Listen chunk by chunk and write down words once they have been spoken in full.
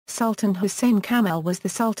Sultan Hussein Kamel was the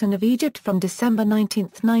Sultan of Egypt from December 19,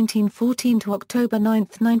 1914 to October 9,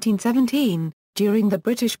 1917, during the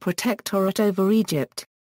British protectorate over Egypt.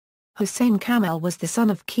 Hussein Kamel was the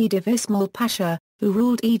son of Khedive Isma'il Pasha, who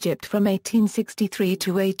ruled Egypt from 1863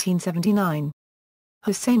 to 1879.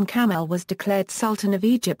 Hussein Kamel was declared Sultan of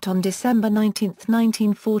Egypt on December 19,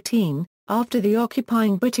 1914, after the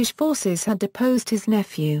occupying British forces had deposed his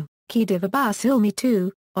nephew, Khedive Abbas Hilmi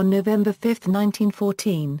II, on November 5,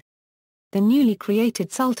 1914. The newly created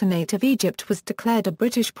Sultanate of Egypt was declared a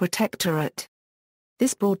British protectorate.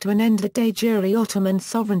 This brought to an end the de jure Ottoman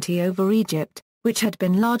sovereignty over Egypt, which had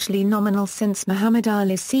been largely nominal since Muhammad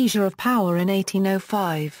Ali's seizure of power in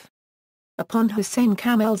 1805. Upon Hussein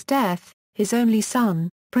Kamel's death, his only son,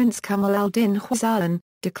 Prince Kamal al-Din Hussein,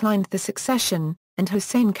 declined the succession, and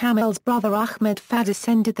Hussein Kamel's brother Ahmed Fad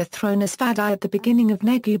ascended the throne as Fadi at the beginning of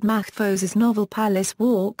Naguib Mahfouz's novel Palace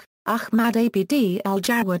Walk. Ahmad Abd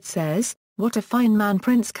al-Jawad says, "What a fine man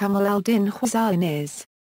Prince Kamal al-Din Hussein is.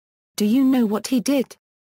 Do you know what he did?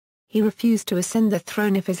 He refused to ascend the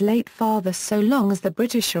throne of his late father so long as the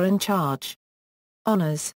British are in charge."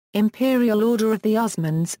 Honours: Imperial Order of the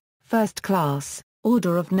Osmans, First Class,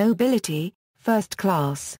 Order of Nobility, First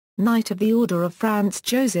Class, Knight of the Order of Franz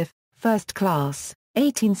Joseph, First Class,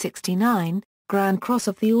 1869, Grand Cross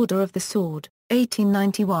of the Order of the Sword,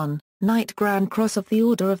 1891, Knight Grand Cross of the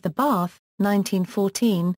Order of the Bath,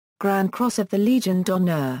 1914, Grand Cross of the Legion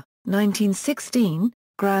d'Honneur, 1916,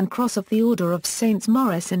 Grand Cross of the Order of Saints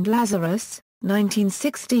Maurice and Lazarus,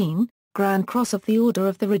 1916, Grand Cross of the Order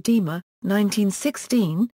of the Redeemer,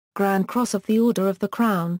 1916, Grand Cross of the Order of the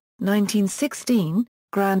Crown, 1916,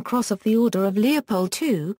 Grand Cross of the Order of Leopold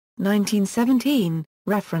II, 1917.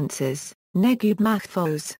 References: Naguib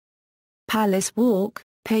Mahfouz. Palace Walk,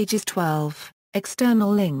 pages 12.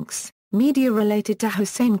 External links: Media related to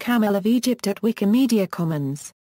Hussein Kamel of Egypt at Wikimedia Commons.